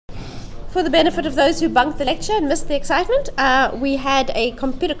For the benefit of those who bunked the lecture and missed the excitement, we had a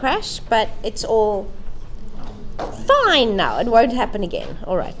computer crash, but it's all fine now. It won't happen again.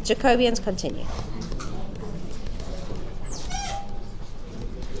 All right, Jacobians continue.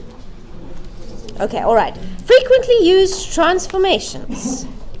 Okay, all right. Frequently used transformations.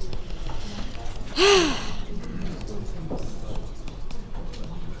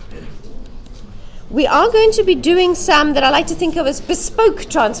 We are going to be doing some that I like to think of as bespoke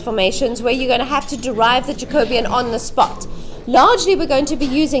transformations, where you're going to have to derive the Jacobian on the spot. Largely, we're going to be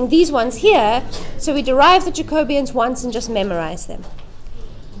using these ones here, so we derive the Jacobians once and just memorize them.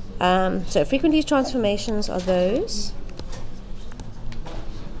 So frequently used transformations are those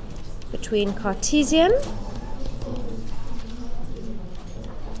between Cartesian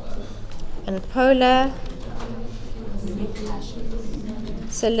and polar,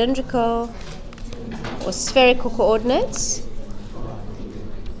 cylindrical, or spherical coordinates.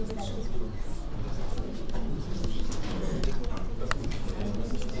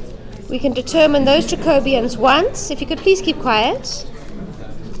 We can determine those Jacobians once. If you could please keep quiet.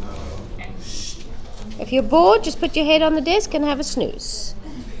 If you're bored, just put your head on the desk and have a snooze.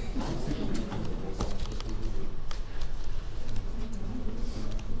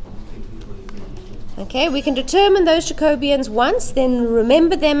 Okay, we can determine those Jacobians once, then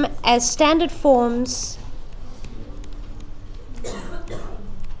remember them as standard forms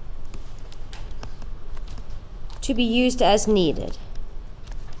to be used as needed.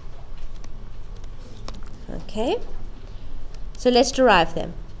 Okay, so let's derive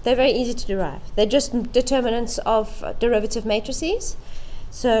them. They're very easy to derive. They're just determinants of derivative matrices.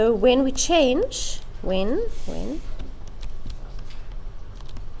 So when we change, when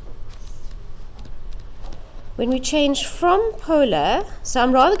we change from polar, so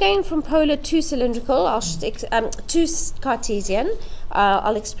I'm rather going from polar to cylindrical, to Cartesian.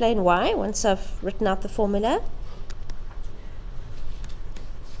 I'll explain why once I've written out the formula.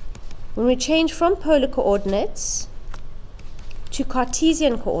 When we change from polar coordinates to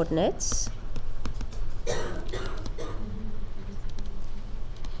Cartesian coordinates,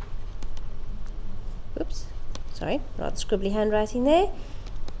 oops, sorry, rather scribbly handwriting there.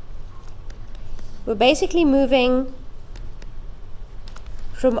 We're basically moving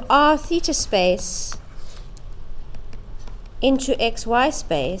from r theta space into xy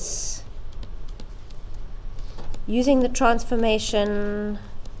space using the transformation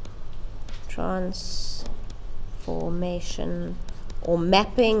or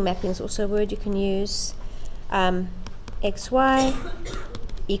mapping. Mapping is also a word you can use. Xy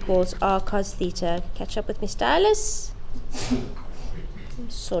equals r cos theta. Catch up with me, stylus.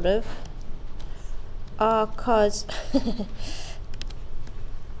 Sort of. R cos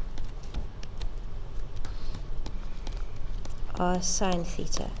r sine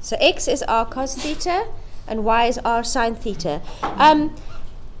theta. So x is r cos theta and y is r sine theta.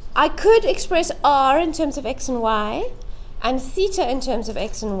 I could express r in terms of x and y and theta in terms of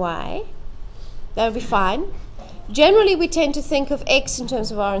x and y. That would be fine. Generally, we tend to think of x in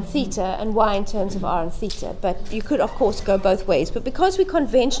terms of r and theta and y in terms of r and theta, but you could, of course, go both ways. But because we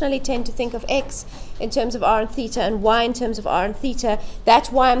conventionally tend to think of x in terms of r and theta and y in terms of r and theta,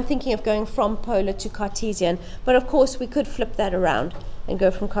 that's why I'm thinking of going from polar to Cartesian. But, of course, we could flip that around and go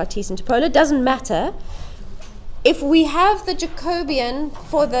from Cartesian to polar. It doesn't matter. If we have the Jacobian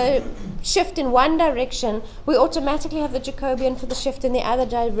for the shift in one direction, we automatically have the Jacobian for the shift in the other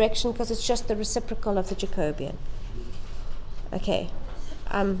direction because it's just the reciprocal of the Jacobian. Okay,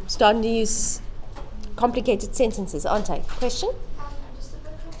 I'm starting to use complicated sentences, aren't I? Question? I'm just a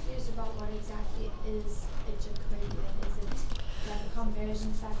bit confused about what exactly is a Jacobian. Is it like a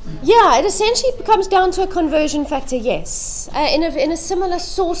conversion factor? Yeah, it essentially comes down to a conversion factor, yes. In a similar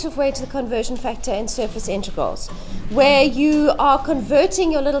sort of way to the conversion factor in surface integrals, where you are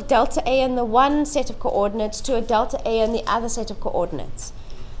converting your little delta A in the one set of coordinates to a delta A in the other set of coordinates.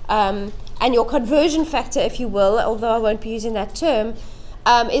 And your conversion factor, if you will, although I won't be using that term,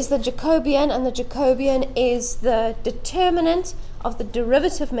 is the Jacobian, and the Jacobian is the determinant of the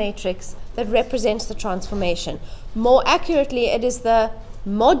derivative matrix that represents the transformation. More accurately, it is the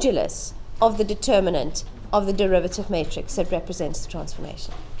modulus of the determinant of the derivative matrix that represents the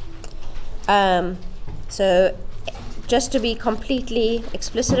transformation. So just to be completely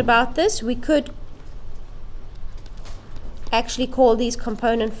explicit about this, we could actually call these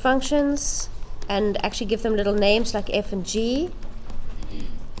component functions and actually give them little names like f and g.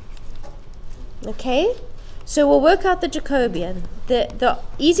 Okay, so we'll work out the Jacobian. The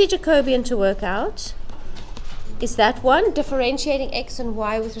easy Jacobian to work out is that one, differentiating x and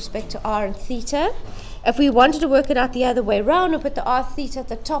y with respect to r and theta. If we wanted to work it out the other way around and put the r theta at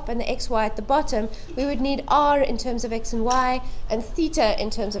the top and the xy at the bottom, we would need r in terms of x and y and theta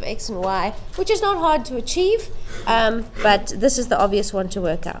in terms of x and y, which is not hard to achieve, but this is the obvious one to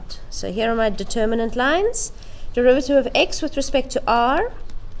work out. So here are my determinant lines. Derivative of x with respect to r,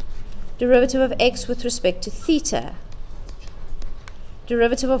 derivative of x with respect to theta,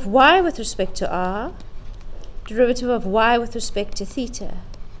 derivative of y with respect to r, derivative of y with respect to theta.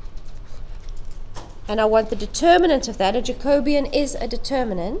 And I want the determinant of that. A Jacobian is a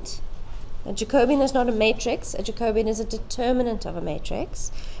determinant. A Jacobian is not a matrix. A Jacobian is a determinant of a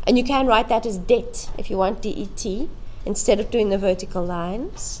matrix. And you can write that as det if you want, det, instead of doing the vertical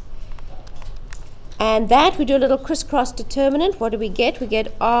lines. And that, we do a little crisscross determinant. What do we get? We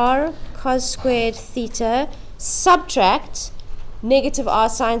get r cos squared theta subtract negative r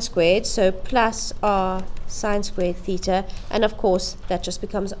sine squared, so plus r sine squared theta, and of course that just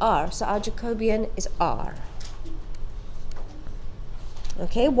becomes r. So our Jacobian is r.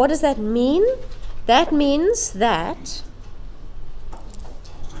 Okay, what does that mean? That means that,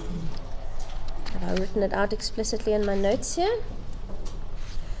 have I written it out explicitly in my notes here?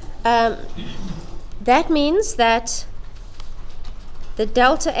 That means that the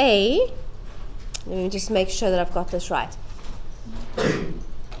delta A, let me just make sure that I've got this right.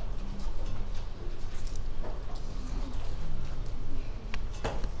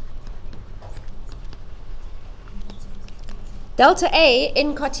 Delta A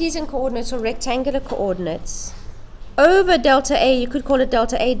in Cartesian coordinates or rectangular coordinates over delta A, you could call it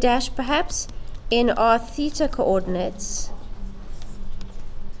delta A dash perhaps, in r theta coordinates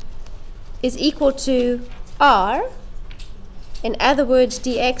is equal to r. In other words,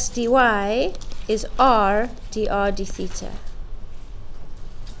 dx dy is r dr d theta.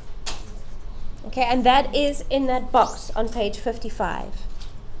 Okay, and that is in that box on page 55.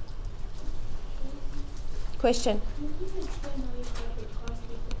 Question?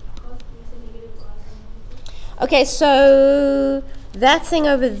 Okay, so that thing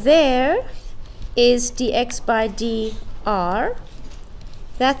over there is dx by dr.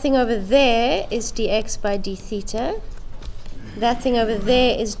 That thing over there is dx by d theta. That thing over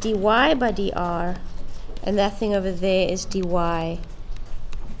there is dy by dr. And that thing over there is dy by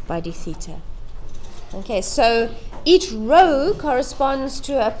d theta. Okay, so each row corresponds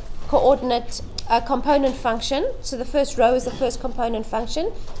to a coordinate, a component function. So the first row is the first component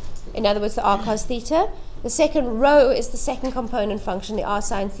function, in other words, the r cos theta. The second row is the second component function, the r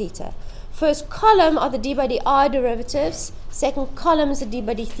sine theta. First column are the d by dr derivatives. Second column is the d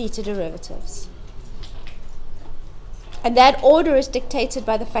by d theta derivatives. And that order is dictated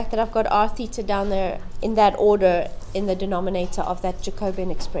by the fact that I've got r theta down there in that order in the denominator of that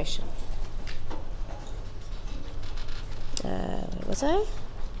Jacobian expression. Where was I?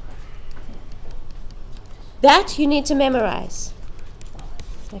 That you need to memorize.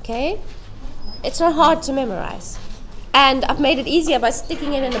 Okay? It's not hard to memorize. And I've made it easier by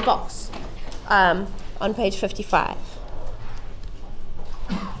sticking it in a box on page 55.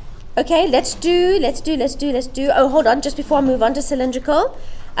 Okay, let's do. Oh, hold on, just before I move on to cylindrical.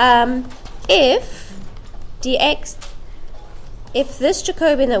 If this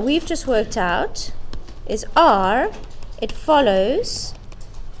Jacobian that we've just worked out is r, it follows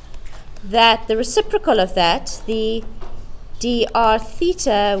that the reciprocal of that, the dr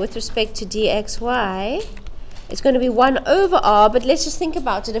theta with respect to dxy, is going to be 1 over r, but let's just think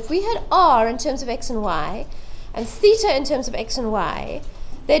about it. If we had r in terms of x and y, and theta in terms of x and y,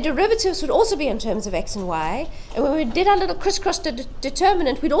 their derivatives would also be in terms of x and y, and when we did our little crisscross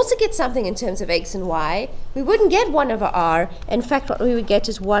determinant, we'd also get something in terms of x and y. We wouldn't get 1 over r. In fact, what we would get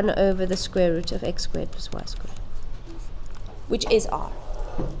is 1 over the square root of x squared plus y squared, which is r.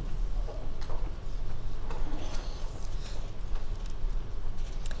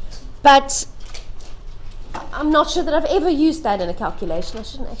 But I'm not sure that I've ever used that in a calculation. I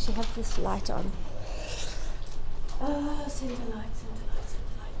shouldn't actually have this light on. Center light.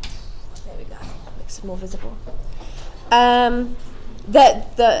 There we go. Makes it more visible. The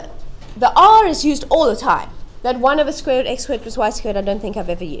r is used all the time. That 1 over square root x squared plus y squared, I don't think I've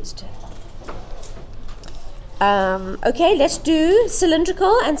ever used. Okay, let's do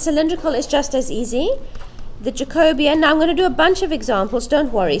cylindrical, and cylindrical is just as easy. The Jacobian, now I'm going to do a bunch of examples,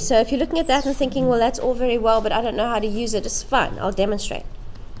 don't worry. So if you're looking at that and thinking, well, that's all very well, but I don't know how to use it, it's fun. I'll demonstrate.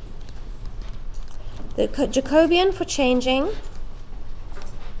 The Jacobian for changing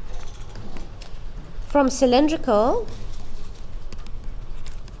from cylindrical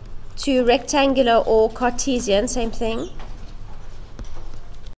to rectangular or Cartesian, same thing,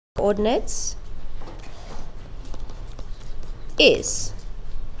 coordinates, is,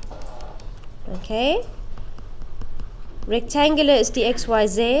 okay, Rectangular is dx, y,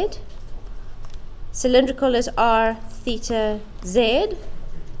 z. Cylindrical is r, theta, z.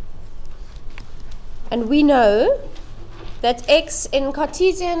 And we know that x in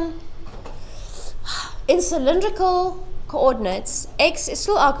Cartesian, in cylindrical coordinates, x is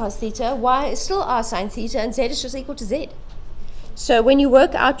still r cos theta, y is still r sine theta, and z is just equal to z. So when you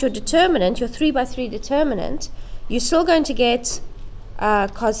work out your determinant, your 3 by 3 determinant, you're still going to get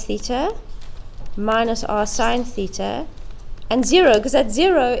cos theta minus r sine theta and 0, because that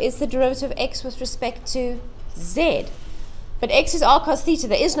 0 is the derivative of x with respect to z. But x is r cos theta,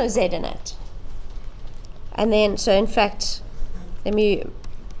 there is no z in it. And then, so in fact,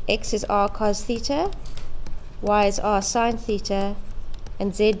 x is r cos theta, y is r sine theta,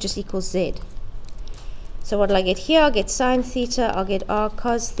 and z just equals z. So what will I get here? I'll get sine theta, I'll get r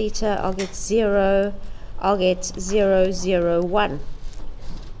cos theta, I'll get 0, I'll get 0, 0, 1.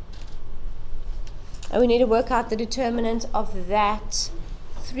 And we need to work out the determinant of that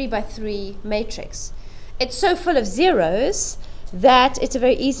 3 by 3 matrix. It's so full of zeros that it's a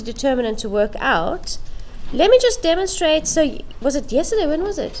very easy determinant to work out. Let me just demonstrate. So was it yesterday? When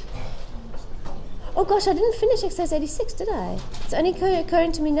was it? Oh gosh, I didn't finish exercise 86, did I? It's only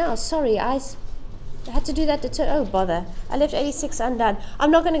occurring to me now. Sorry, I had to do that. Oh, bother. I left 86 undone.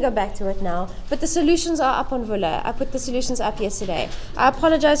 I'm not going to go back to it now. But the solutions are up on Vula. I put the solutions up yesterday. I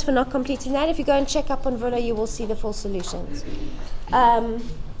apologize for not completing that. If you go and check up on Vula, you will see the full solutions.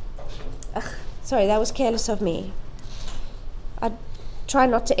 Sorry, that was careless of me. I try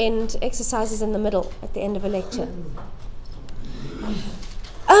not to end exercises in the middle at the end of a lecture.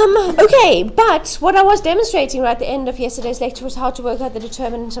 Okay, but what I was demonstrating right at the end of yesterday's lecture was how to work out the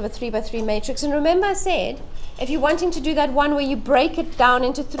determinant of a 3 by 3 matrix. And remember I said, if you're wanting to do that one where you break it down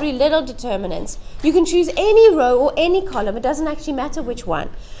into 3 little determinants, you can choose any row or any column. It doesn't actually matter which one.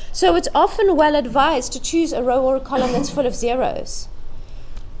 So it's often well advised to choose a row or a column that's full of zeros.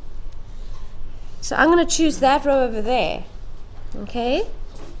 So I'm going to choose that row over there. Okay?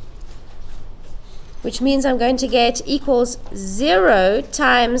 Which means I'm going to get equals 0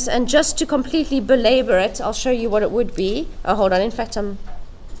 times, and just to completely belabor it, I'll show you what it would be. Oh, hold on. In fact, don't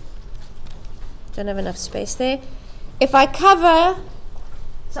have enough space there. If I cover,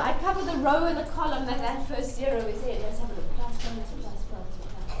 so I cover the row and the column that first 0 is in. Let's have a look. Plus, minus,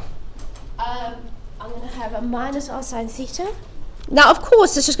 plus. I'm going to have a minus r sine theta. Now, of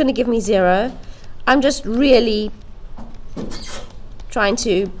course, this is going to give me 0. I'm just really trying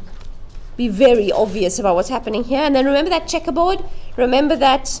to be very obvious about what's happening here. And then remember that checkerboard? Remember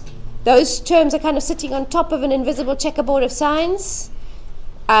that those terms are kind of sitting on top of an invisible checkerboard of signs.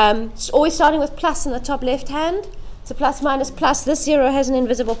 It's always starting with plus in the top left hand. So plus, minus, plus. This 0 has an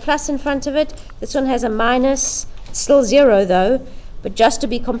invisible plus in front of it. This one has a minus. It's still 0 though. But just to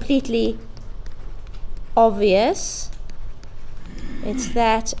be completely obvious, it's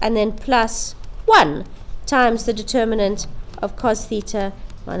that. And then plus 1 times the determinant of cos theta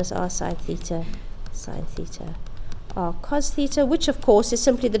minus r sine theta, r cos theta, which of course is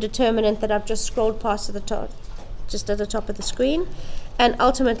simply the determinant that I've just scrolled past at the top, just at the top of the screen. And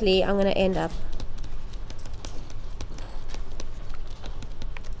ultimately, I'm going to end up,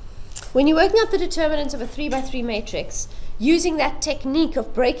 when you're working out the determinant of a 3 by 3 matrix, using that technique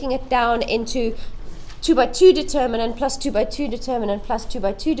of breaking it down into 2 by 2 determinant plus 2 by 2 determinant plus 2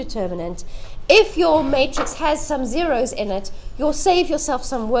 by 2 determinant, if your matrix has some zeros in it, you'll save yourself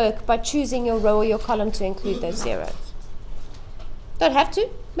some work by choosing your row or your column to include those zeros. Don't have to,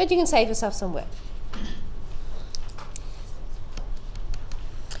 but you can save yourself some work.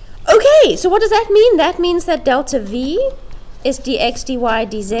 Okay, so what does that mean? That means that delta V is dx, dy,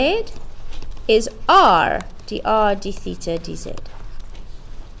 dz is r, dr, d theta, dz.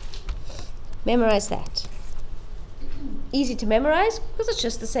 Memorize that. Easy to memorize because it's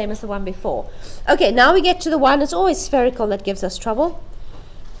just the same as the one before. Okay, now we get to the one. It's always spherical that gives us trouble.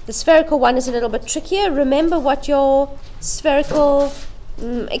 The spherical one is a little bit trickier. Remember what your spherical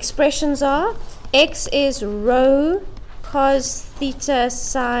expressions are. X is rho cos theta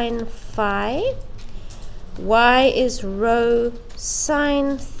sine phi. Y is rho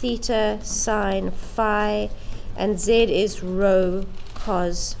sine theta sine phi. And Z is rho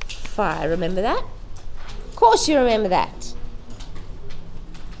cos phi. Remember that? Of course you remember that.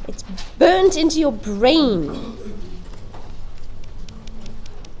 It's burnt into your brain.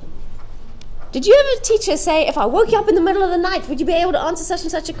 Did you ever teacher say, if I woke you up in the middle of the night, would you be able to answer such and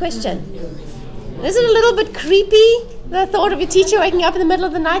such a question? Is it a little bit creepy, the thought of your teacher waking up in the middle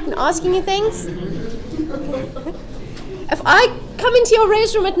of the night and asking you things? If I come into your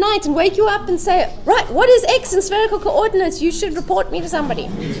race room at night and wake you up and say, right, what is X in spherical coordinates? You should report me to somebody.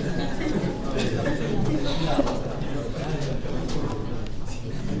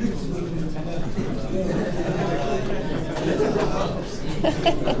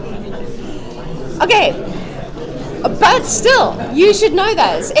 Okay, but still, you should know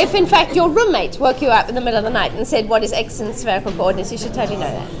those. If in fact your roommate woke you up in the middle of the night and said, what is X in spherical coordinates, you should totally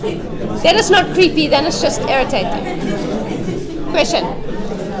know that. Then it's not creepy, then it's just irritating. Question.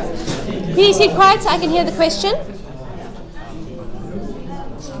 Please keep quiet so I can hear the question.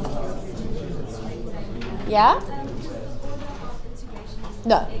 Yeah?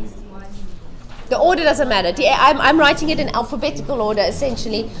 No. The order doesn't matter. I'm writing it in alphabetical order,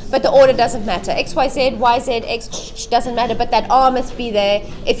 essentially, but the order doesn't matter. X, Y, Z, Y, Z, X, doesn't matter, but that R must be there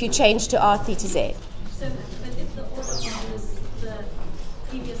if you change to R, theta, Z. So, but if the order changes, the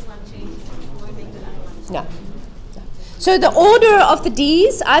previous one changes, it won't make the other one change? No. So the order of the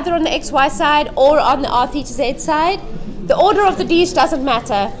D's, either on the X, Y side or on the R, theta, Z side, the order of the D's doesn't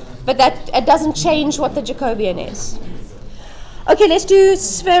matter, but that it doesn't change what the Jacobian is. Okay, let's do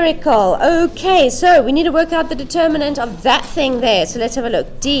spherical. Okay, so we need to work out the determinant of that thing there. So let's have a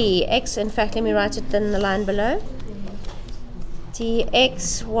look. dx, in fact, let me write it in the line below.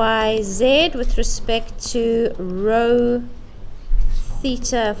 dx, y, z with respect to rho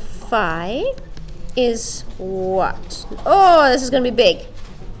theta phi is what? Oh, this is going to be big.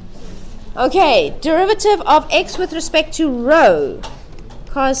 Okay, derivative of x with respect to rho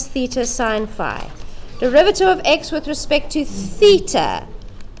cos theta sine phi. Derivative of x with respect to theta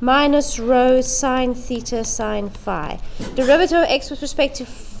minus rho sine theta sine phi. Derivative of x with respect to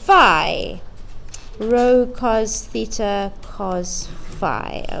phi, rho cos theta cos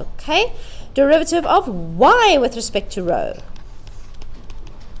phi. Okay. Derivative of y with respect to rho.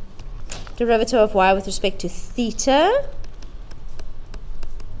 Derivative of y with respect to theta.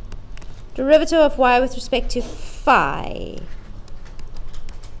 Derivative of y with respect to phi.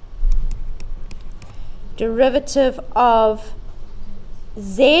 Derivative of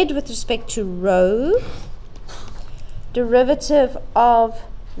z with respect to rho. Derivative of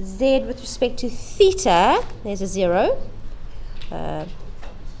z with respect to theta. There's a 0. I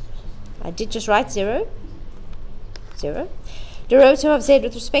did just write 0. 0. Derivative of z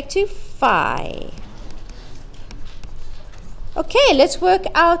with respect to phi. Okay, let's work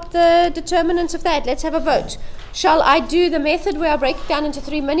out the determinants of that. Let's have a vote. Shall I do the method where I break it down into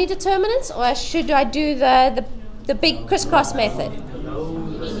 3 mini determinants, or should I do the big crisscross method?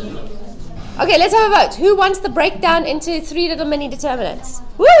 Okay, let's have a vote. Who wants the breakdown into 3 little mini determinants?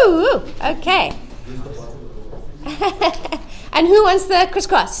 Woo! Okay. And who wants the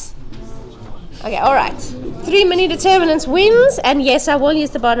crisscross? Okay, all right. 3 mini determinants wins, and yes, I will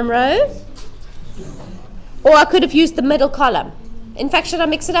use the bottom row. Or I could have used the middle column. In fact, should I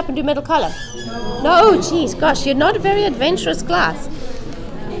mix it up and do middle column? No, geez, gosh, you're not a very adventurous class.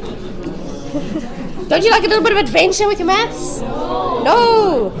 Don't you like a little bit of adventure with your maths?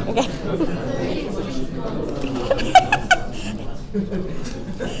 No. Okay.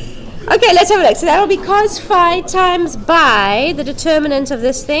 Okay, let's have a look. So that will be cos phi times by the determinant of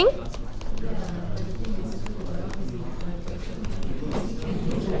this thing.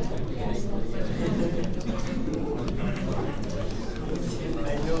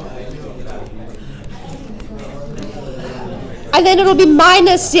 And then it'll be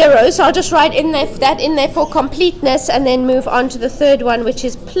minus 0, so I'll just write in there, that in there for completeness, and then move on to the third one, which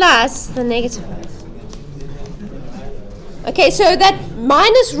is plus the negative. Okay, so that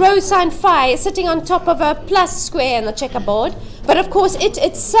minus rho sine phi is sitting on top of a plus square in the checkerboard, but of course it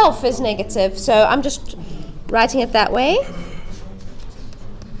itself is negative, so I'm just writing it that way.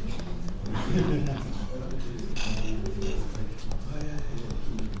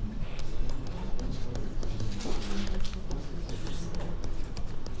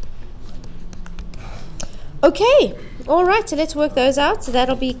 Okay, all right, so let's work those out. So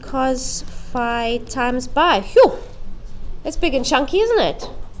that'll be cos phi times by. Phew, that's big and chunky, isn't it?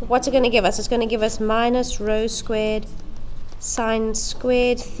 What's it going to give us? It's going to give us minus rho squared sine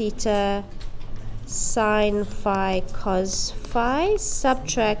squared theta sine phi cos phi.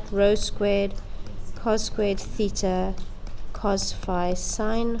 Subtract rho squared cos squared theta cos phi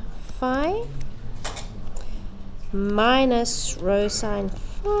sine phi. Minus rho sine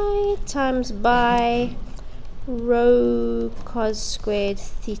phi times by rho cos squared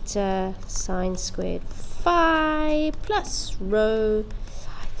theta sine squared phi plus rho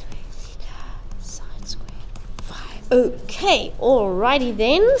sine squared theta sine squared phi. Okay, alrighty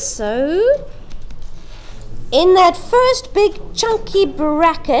then. So in that first big chunky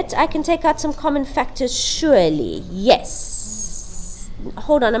bracket, I can take out some common factors, surely. Yes.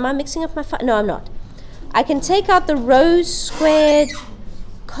 Hold on, am I mixing up my phi? No, I'm not. I can take out the rho squared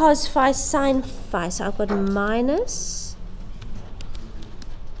cos phi sine phi. So I've got minus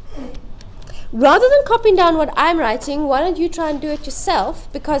rather than copying down what I'm writing, why don't you try and do it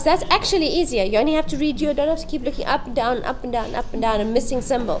yourself? Because that's actually easier. You only have to read, you don't have to keep looking up and down, up and down, up and down, and missing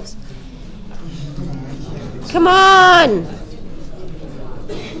symbols. Come on!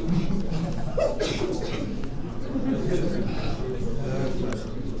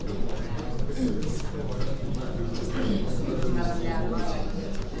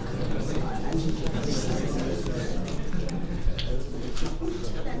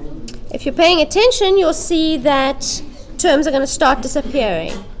 If you're paying attention, you'll see that terms are going to start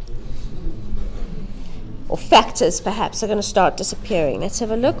disappearing. Or factors, perhaps, are going to start disappearing. Let's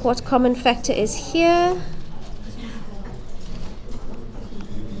have a look what common factor is here.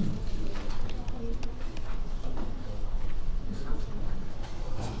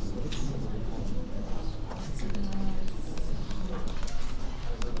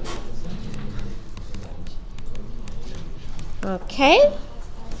 Okay.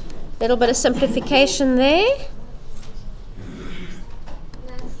 Little bit of simplification there.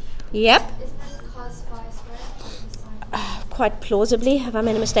 Yep. Isn't that cos phi squared? Quite plausibly. Have I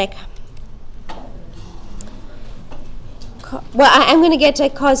made a mistake? Well, I'm going to get a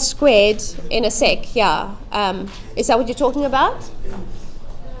cos squared in a sec, yeah. Is that what you're talking about? The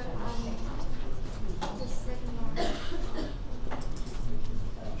second one.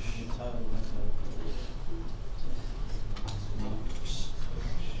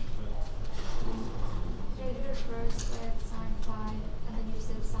 Negative rho squared sine phi, and then you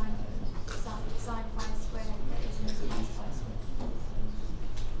said sine phi squared, that isn't cos phi squared.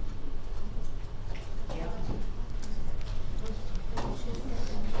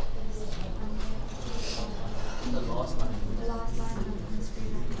 The last line on the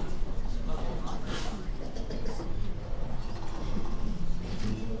screen.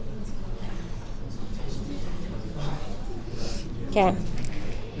 Okay.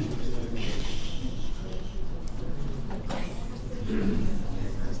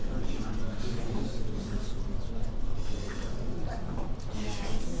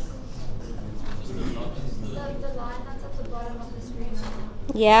 The line that's at the bottom of the screen right now.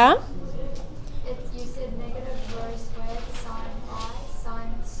 Yeah. You said negative rho squared sine phi,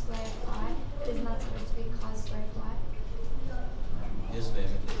 sine squared phi. Isn't that supposed to be cos squared phi? Yes, ma'am.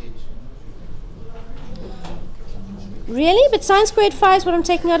 Really? But sine squared phi is what I'm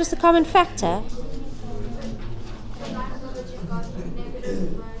taking out as the common factor. The line above it you've got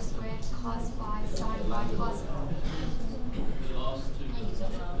negative rho squared cos phi, sine phi, cos phi.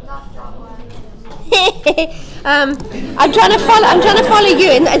 Not that one. I'm trying to follow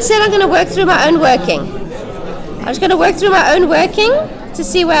you. Instead, I'm going to work through my own working. I'm just going to work through my own working to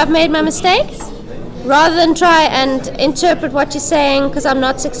see where I've made my mistakes, rather than try and interpret what you're saying because I'm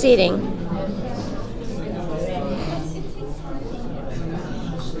not succeeding.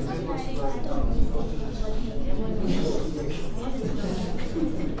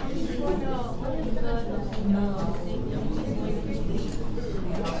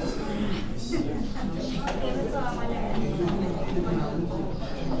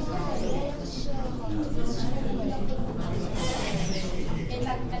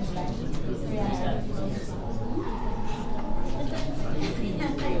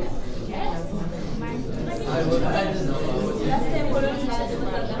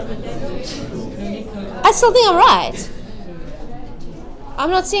 I still think I'm right. I'm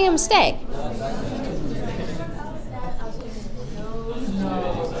not seeing a mistake.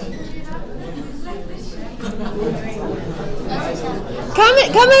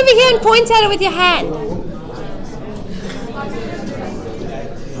 Come over here and point at it with your hand.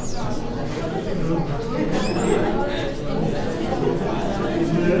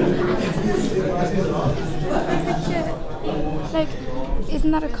 Like,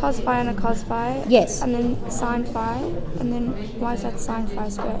 isn't that a cos phi and a cos phi? Yes. And then sine phi, and then why is that sine phi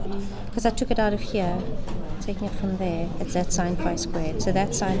squared? Because I took it out of here, taking it from there. It's that sine phi squared. So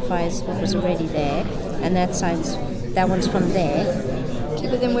that sine phi is what was already there, and that one's from there. Okay,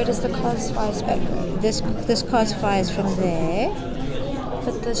 but then where does the cos phi squared go? This cos phi is from there.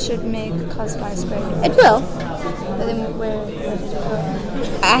 But this should make cos phi squared. It will. But then where did it go?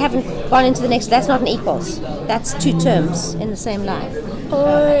 I haven't gone into the next. That's not an equals. That's two terms in the same line.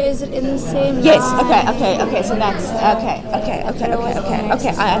 Or is it in the same Yes. line? Okay. So that's okay.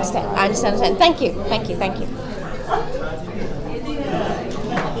 I understand. Thank you.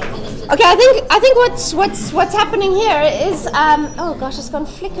 Okay, I think what's happening here is oh gosh, it's gone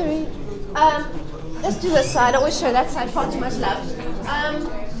flickery. Let's do this side. I always show that side far too much love.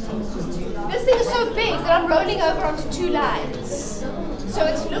 This thing is so big that I'm rolling over onto two lines. So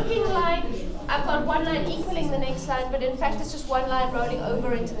it's looking like I've got one line equaling the next line, but in fact it's just one line rolling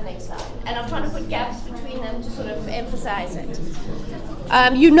over into the next line. And I'm trying to put gaps between them to sort of emphasize it.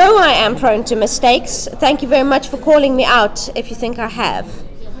 You know I am prone to mistakes. Thank you very much for calling me out if you think I have.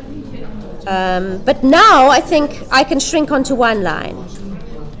 But now I think I can shrink onto one line.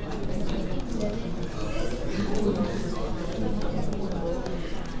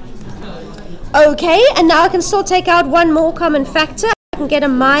 Okay, and now I can still take out one more common factor. I can get a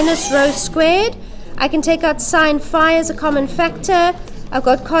minus rho squared. I can take out sine phi as a common factor. I've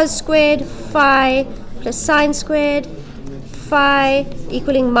got cos squared phi plus sine squared phi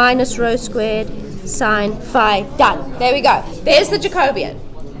equaling minus rho squared sine phi. Done. There we go. There's the Jacobian.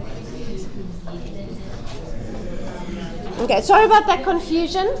 Okay, sorry about that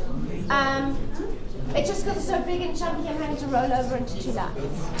confusion. It's just because it's so big and chunky, I'm having to roll over into two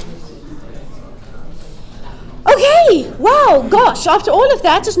lines. Okay, wow, gosh, after all of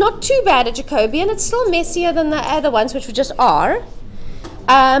that, it's not too bad a Jacobian. It's still messier than the other ones, which we just are.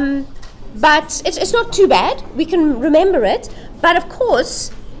 But it's not too bad. We can remember it. But of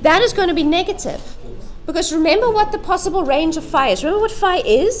course, that is going to be negative. Because remember what the possible range of phi is. Remember what phi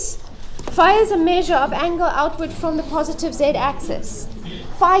is? Phi is a measure of angle outward from the positive z-axis.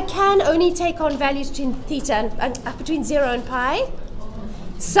 Phi can only take on values between theta and between 0 and pi.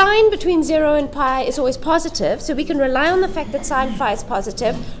 Sine between 0 and pi is always positive, so we can rely on the fact that sine phi is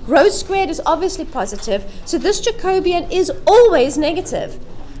positive. Rho squared is obviously positive, so this Jacobian is always negative.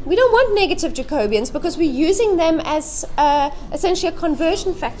 We don't want negative Jacobians because we're using them as essentially a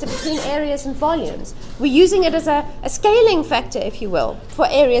conversion factor between areas and volumes. We're using it as a scaling factor, if you will, for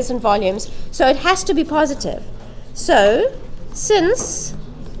areas and volumes, so it has to be positive. So, since,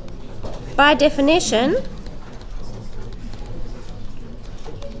 by definition,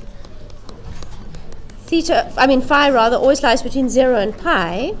 phi always lies between 0 and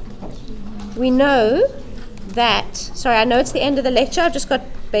pi, we know that, sorry, I know it's the end of the lecture, I've just got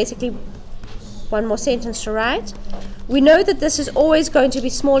basically one more sentence to write. We know that this is always going to be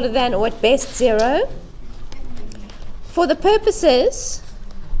smaller than, or at best, 0. For the purposes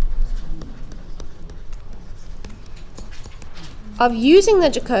of using the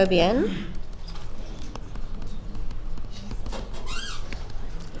Jacobian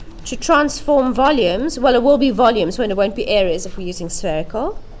to transform volumes, well, it will be volumes when it won't be areas if we're using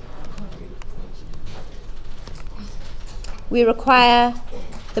spherical. We require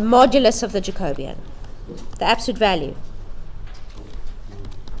the modulus of the Jacobian, the absolute value.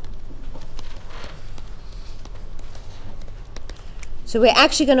 So we're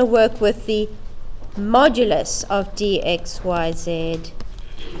actually going to work with the modulus of dx, y, z,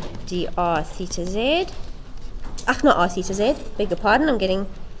 dr theta z. Not r theta z, beg your pardon, I'm getting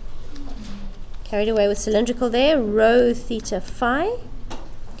carried away with cylindrical there. Rho theta phi,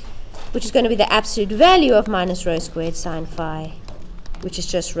 which is going to be the absolute value of minus rho squared sine phi, which is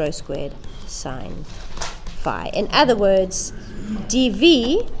just rho squared sine phi. In other words,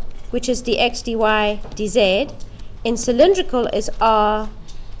 dv, which is dx, dy, dz, in cylindrical is r.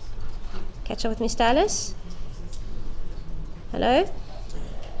 Catch up with me, stylus? Hello?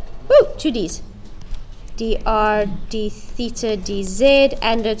 Woo, two d's. dr, d theta, dz,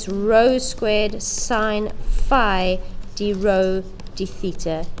 and it's rho squared sine phi, d rho, d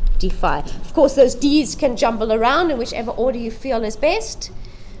theta, d phi. Of course, those d's can jumble around in whichever order you feel is best,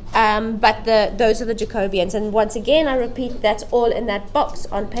 but those are the Jacobians. And once again, I repeat, that's all in that box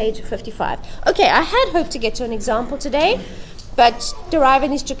on page 55. Okay, I had hoped to get to an example today, but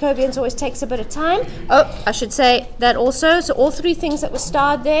deriving these Jacobians always takes a bit of time. Oh, I should say that also. So all three things that were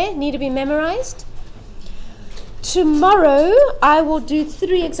starred there need to be memorized. Tomorrow, I will do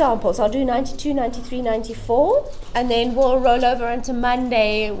 3 examples. I'll do 92, 93, 94, and then we'll roll over into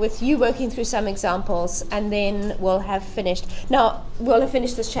Monday with you working through some examples, and then we'll have finished. Now, we'll have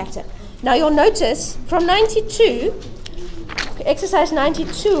finished this chapter. Now, you'll notice from 92, exercise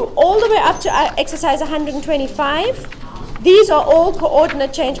 92, all the way up to exercise 125, these are all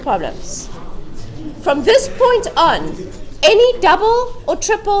coordinate change problems. From this point on, any double or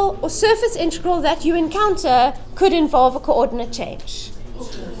triple or surface integral that you encounter could involve a coordinate change.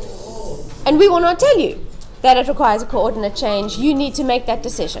 And we will not tell you that it requires a coordinate change. You need to make that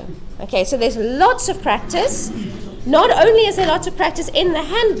decision. Okay, so there's lots of practice. Not only is there lots of practice in the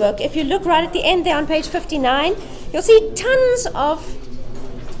handbook, if you look right at the end there on page 59, you'll see tons of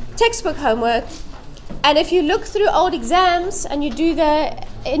textbook homework. And if you look through old exams and you do the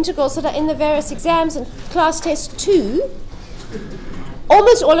integrals that are in the various exams and class test 2,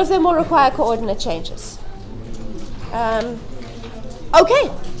 almost all of them will require coordinate changes.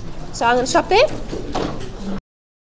 Okay, so I'm going to stop there.